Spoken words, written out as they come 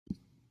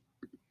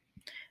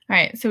All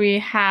right, so we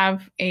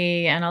have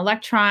an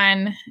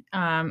electron,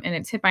 and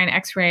it's hit by an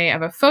X-ray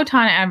of a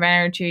photon of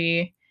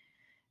energy,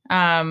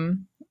 5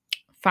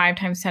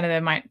 times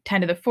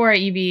 10 to the 4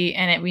 eV,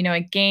 and we know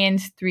it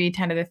gains 3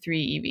 10 to the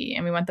 3 eV,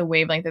 and we want the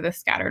wavelength of the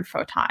scattered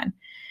photon.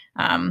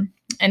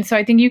 And so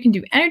I think you can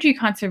do energy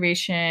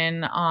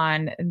conservation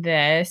on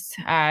this.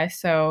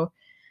 So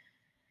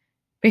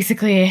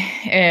basically,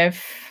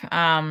 if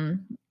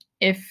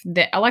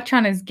the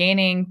electron is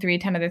gaining 3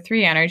 10 to the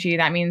 3 energy,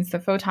 that means the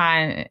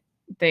photon,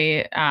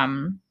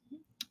 and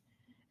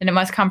it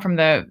must come from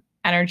the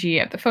energy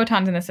of the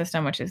photons in the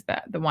system, which is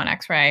the 1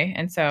 X-ray.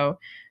 And so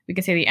we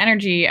could say the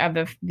energy of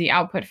the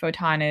output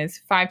photon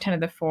is 5 10 to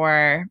the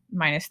 4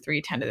 minus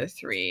 3 10 to the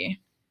 3.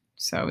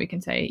 So we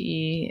can say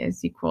E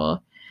is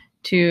equal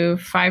to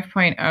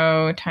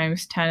 5.0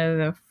 times 10 to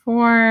the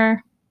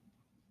 4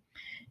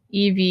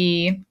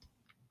 EV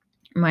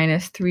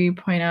minus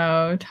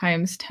 3.0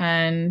 times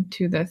 10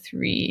 to the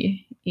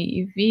 3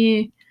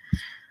 EV.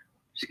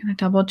 Just going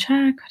to double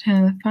check. 10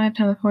 to the 5,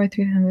 10 to the 4,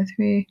 3, 10 to the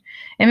 3.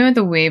 And we want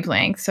the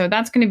wavelength. So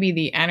that's going to be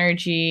the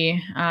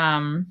energy.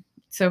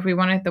 So if we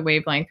wanted the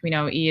wavelength, we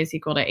know E is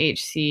equal to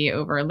hc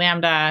over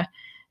lambda.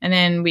 And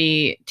then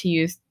to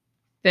use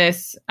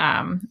this, if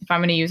I'm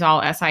going to use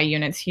all SI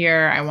units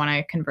here, I want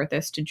to convert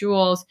this to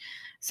joules.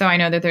 So I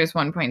know that there's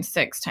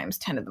 1.6 times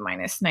 10 to the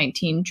minus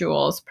 19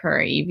 joules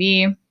per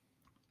EV.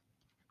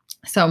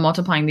 So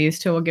multiplying these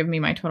two will give me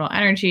my total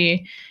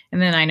energy.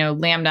 And then I know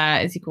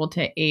lambda is equal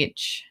to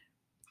hc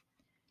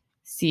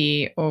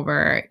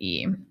over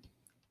E.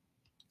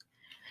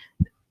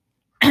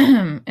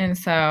 And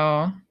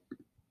so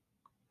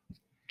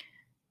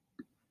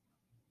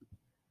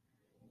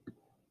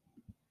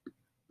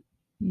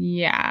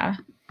yeah,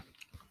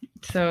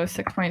 so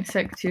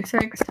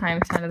 6.626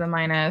 times 10 to the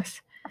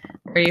minus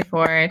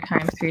 34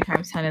 times 3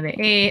 times 10 to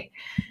the 8.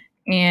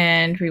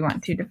 And we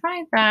want to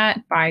divide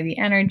that by the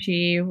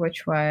energy,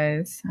 which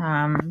was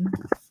 5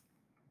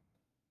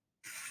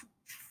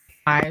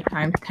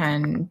 times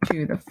 10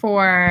 to the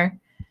 4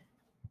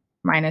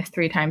 minus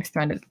 3 times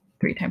 10 to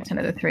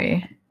the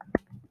 3.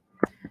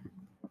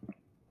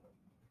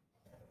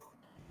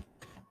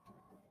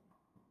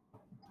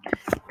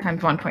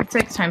 Times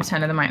 1.6 times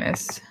 10 to the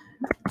minus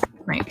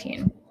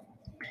 19.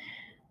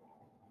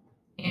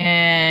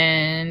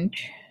 And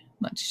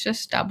let's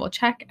just double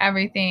check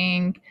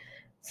everything.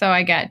 So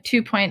I get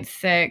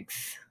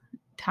 2.6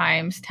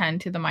 times 10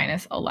 to the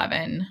minus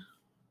 11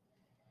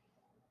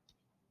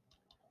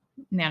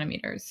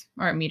 nanometers,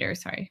 or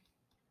meters, sorry.